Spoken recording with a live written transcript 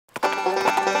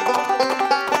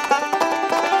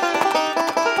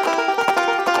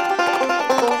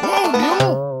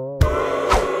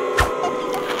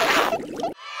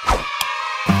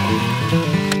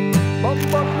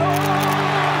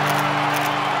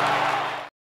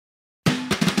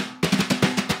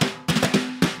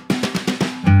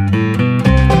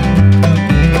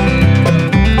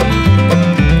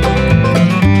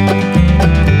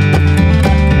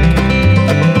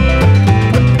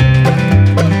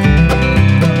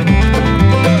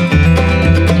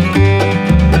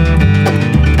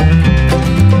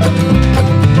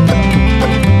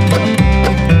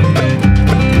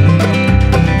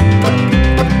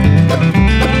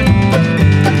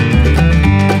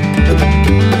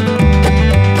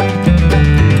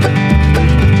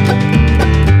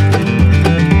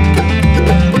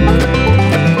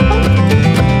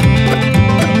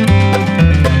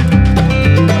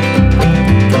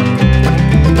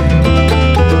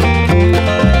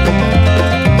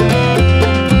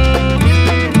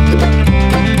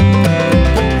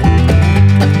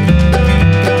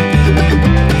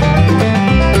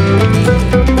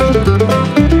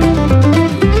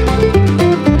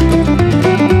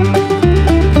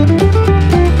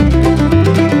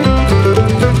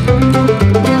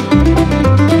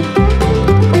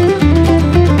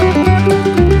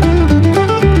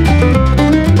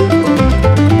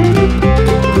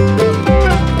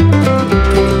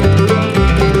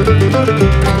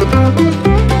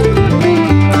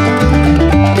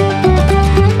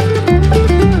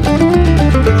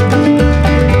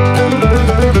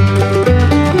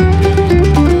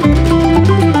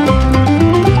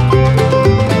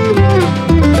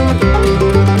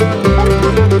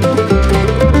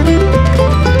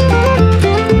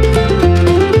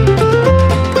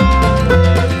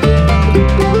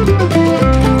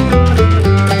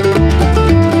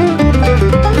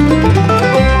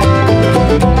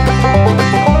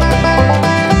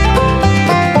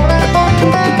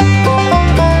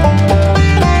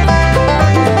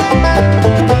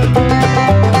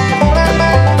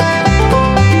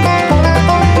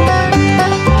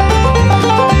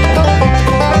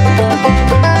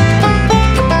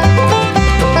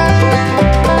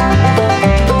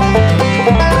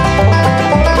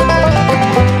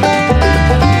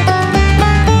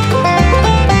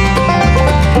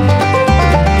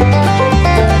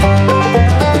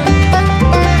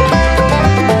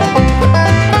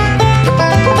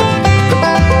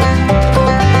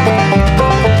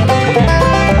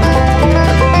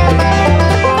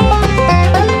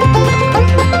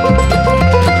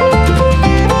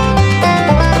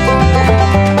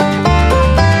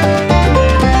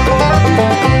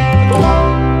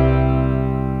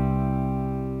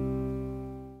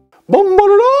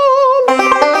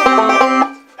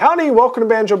welcome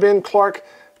to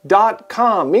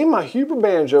BanjoBenClark.com. Me and my Huber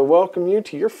Banjo welcome you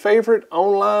to your favorite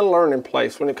online learning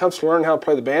place when it comes to learning how to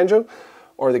play the banjo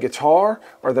or the guitar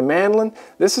or the mandolin.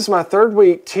 This is my third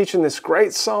week teaching this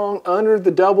great song, Under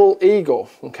the Double Eagle.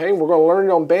 Okay, we're going to learn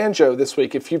it on banjo this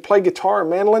week. If you play guitar or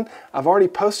mandolin, I've already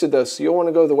posted those, so you'll want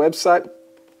to go to the website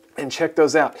and check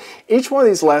those out. Each one of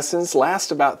these lessons lasts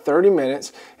about 30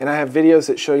 minutes, and I have videos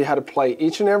that show you how to play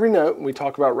each and every note. We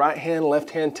talk about right hand, left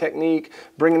hand technique,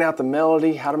 bringing out the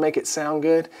melody, how to make it sound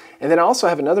good. And then I also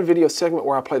have another video segment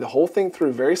where I play the whole thing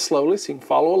through very slowly so you can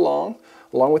follow along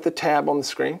with the tab on the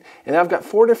screen. And I've got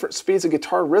 4 different speeds of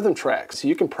guitar rhythm tracks, so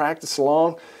you can practice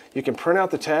along. You can print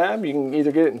out the tab. You can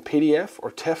either get it in PDF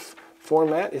or TEF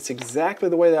format. It's exactly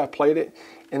the way that I played it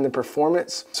in the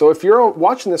performance. So if you're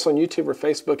watching this on YouTube or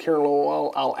Facebook, here in a little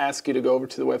while, I'll ask you to go over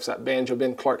to the website,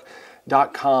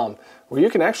 BanjoBenClark.com, where you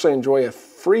can actually enjoy a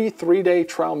free 3-day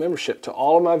trial membership to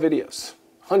all of my videos.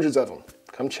 Hundreds of them.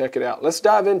 Come check it out. Let's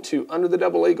dive into Under the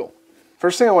Double Eagle.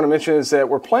 First thing I want to mention is that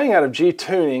we're playing out of G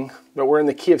tuning, but we're in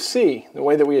the key of C. The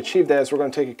way that we achieve that is we're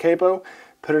going to take a capo,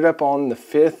 put it up on the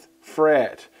 5th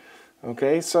fret.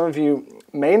 Okay, some of you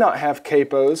may not have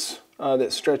capos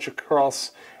that stretch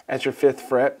across at your 5th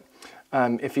fret.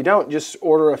 If you don't, just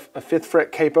order a 5th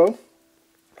fret capo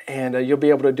and you'll be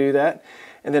able to do that.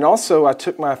 And then also I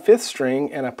took my 5th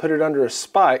string and I put it under a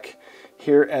spike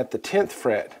here at the 10th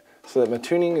fret so that my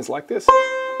tuning is like this.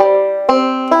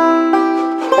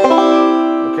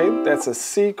 Okay, that's a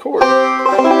C chord.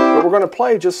 But we're going to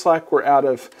play just like we're out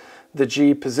of the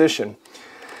G position.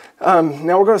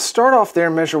 Now we're going to start off there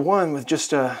in measure 1 with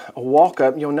just a walk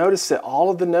up. You'll notice that all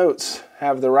of the notes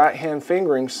have the right hand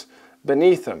fingerings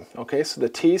beneath them. Okay, so the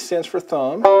T stands for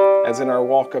thumb, as in our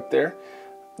walk up there.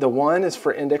 The 1 is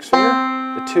for index finger.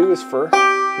 The 2 is for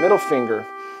middle finger.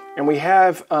 And we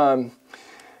have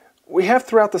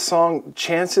throughout the song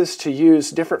chances to use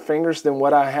different fingers than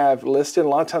what I have listed. A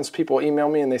lot of times people email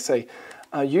me and they say,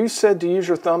 you said to use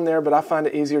your thumb there, but I find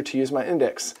it easier to use my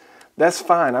index. That's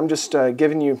fine. I'm just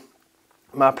giving you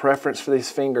my preference for these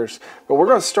fingers. But we're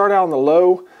going to start out on the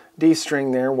low D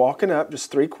string there, walking up, just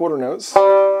 3/4 notes.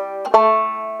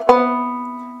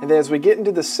 And then as we get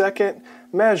into the second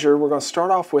measure, we're going to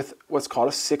start off with what's called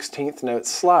a 16th note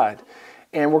slide.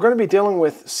 And we're going to be dealing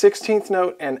with 16th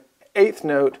note and 8th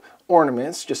note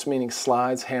ornaments, just meaning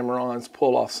slides, hammer-ons,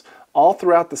 pull-offs, all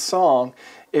throughout the song.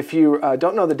 If you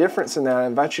don't know the difference in that, I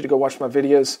invite you to go watch my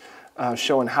videos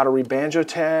showing how to read banjo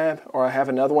tab, or I have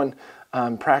another one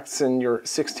practicing your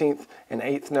 16th and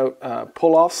 8th note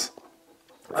pull-offs.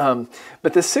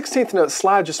 But the 16th note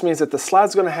slide just means that the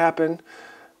slide's going to happen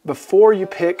before you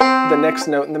pick the next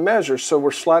note in the measure. So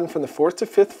we're sliding from the 4th to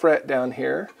 5th fret down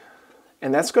here,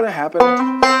 and that's going to happen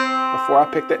before I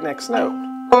pick that next note.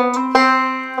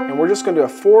 And we're just going to do a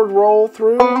forward roll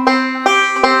through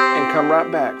and come right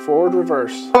back, forward,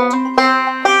 reverse.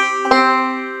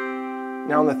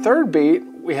 Now on the 3rd beat,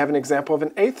 we have an example of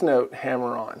an 8th note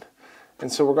hammer-on. And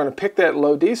so we're going to pick that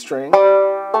low D string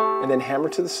and then hammer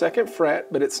to the 2nd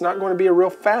fret, but it's not going to be a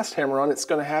real fast hammer-on. It's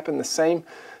going to happen the same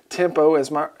tempo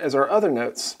as our other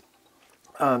notes.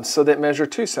 So that measure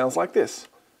 2 sounds like this.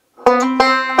 I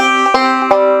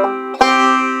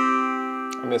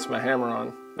missed my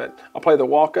hammer-on, but I'll play the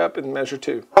walk up in measure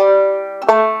 2.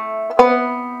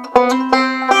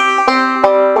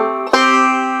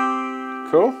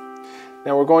 Cool.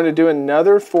 Now we're going to do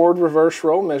another forward reverse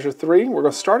roll, measure 3. We're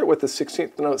going to start it with the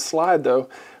 16th note slide though,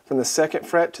 from the 2nd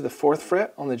fret to the 4th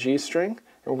fret on the G string.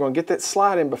 And we're going to get that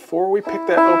slide in before we pick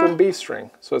that open B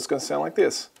string. So it's going to sound like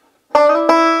this. Then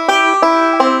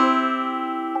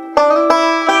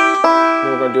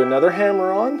we're going to do another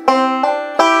hammer-on.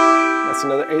 That's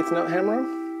another 8th note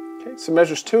hammer-on. Okay, so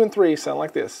measures 2 and 3 sound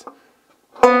like this.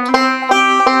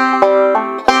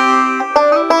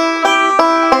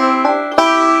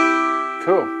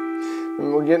 Cool.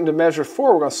 And we'll get into measure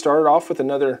 4. We're going to start it off with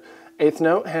another 8th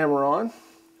note hammer-on.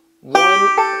 1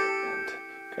 and,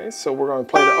 okay, so we're going to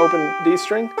play the open D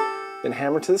string, then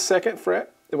hammer to the 2nd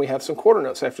fret. Then we have some quarter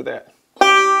notes after that.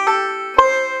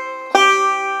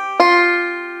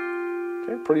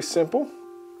 Okay, pretty simple.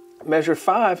 Measure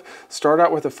 5, start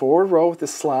out with a forward roll with the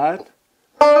slide.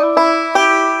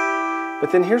 But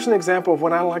then here's an example of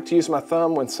when I like to use my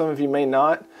thumb when some of you may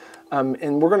not.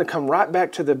 And we're going to come right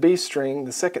back to the B string,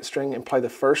 the 2nd string, and play the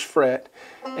 1st fret.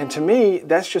 And to me,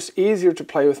 that's just easier to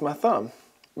play with my thumb.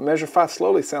 Measure 5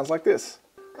 slowly sounds like this.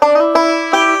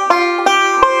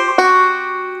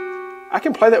 I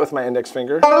can play that with my index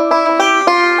finger,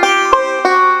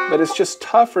 but it's just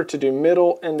tougher to do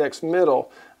middle, index,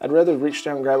 middle. I'd rather reach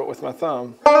down and grab it with my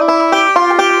thumb,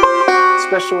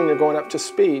 especially when you're going up to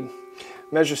speed.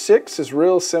 Measure 6 is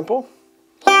real simple.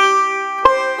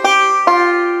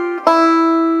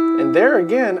 then there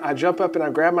again, I jump up and I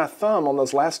grab my thumb on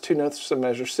those last two notes of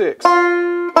measure 6.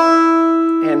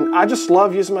 And I just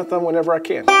love using my thumb whenever I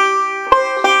can.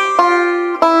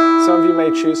 Some of you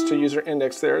may choose to use your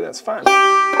index there, that's fine.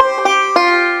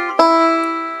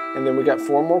 And then we got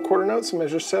 4 more quarter notes in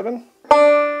measure 7.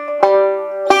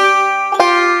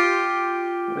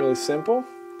 Really simple.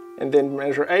 And then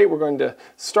measure 8, we're going to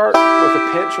start with a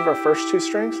pinch of our first 2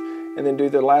 strings and then do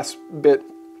the last bit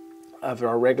of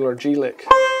our regular G lick.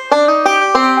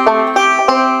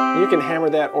 You can hammer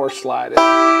that or slide it.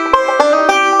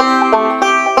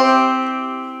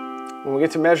 When we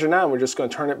get to measure 9, we're just going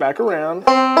to turn it back around, do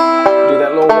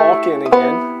that little walk in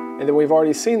again, and then we've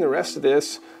already seen the rest of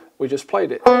this. We just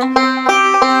played it. On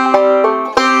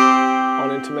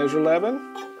into measure 11.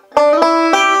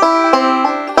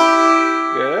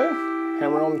 Good.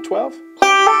 Hammer on the 12.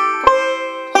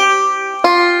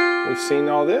 We've seen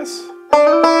all this.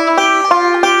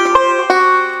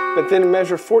 But then in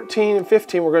measure 14 and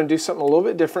 15, we're going to do something a little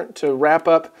bit different to wrap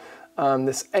up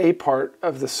this A part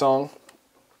of the song.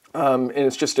 And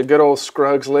it's just a good old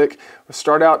Scruggs lick. We'll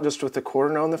start out just with the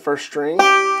quarter note on the first string,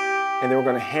 and then we're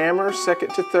going to hammer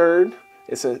second to third.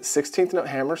 It's a 16th note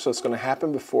hammer, so it's going to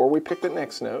happen before we pick the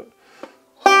next note.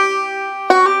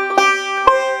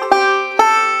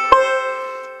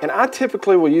 And I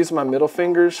typically will use my middle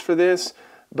fingers for this,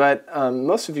 but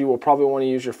most of you will probably want to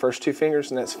use your first 2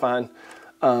 fingers, and that's fine.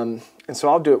 And so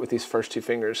I'll do it with these first 2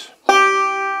 fingers.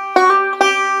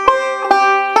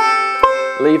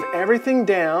 Leave everything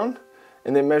down,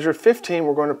 and then measure 15,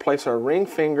 we're going to place our ring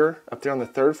finger up there on the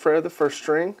 3rd fret of the first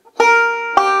string.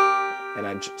 And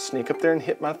I sneak up there and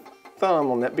hit my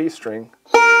thumb on that B string.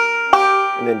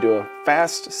 And then do a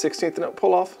fast 16th note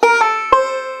pull off,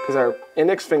 because our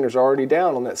index finger's already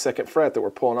down on that 2nd fret that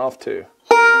we're pulling off to.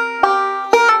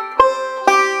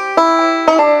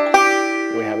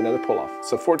 We have another pull off.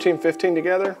 So 14, 15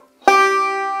 together.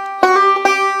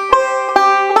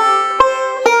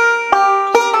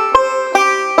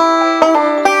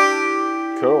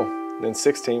 Cool. And then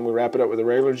 16, we wrap it up with a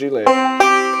regular G lick.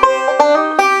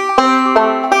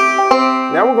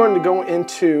 Now we're going to go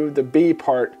into the B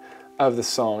part of the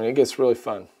song. It gets really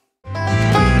fun.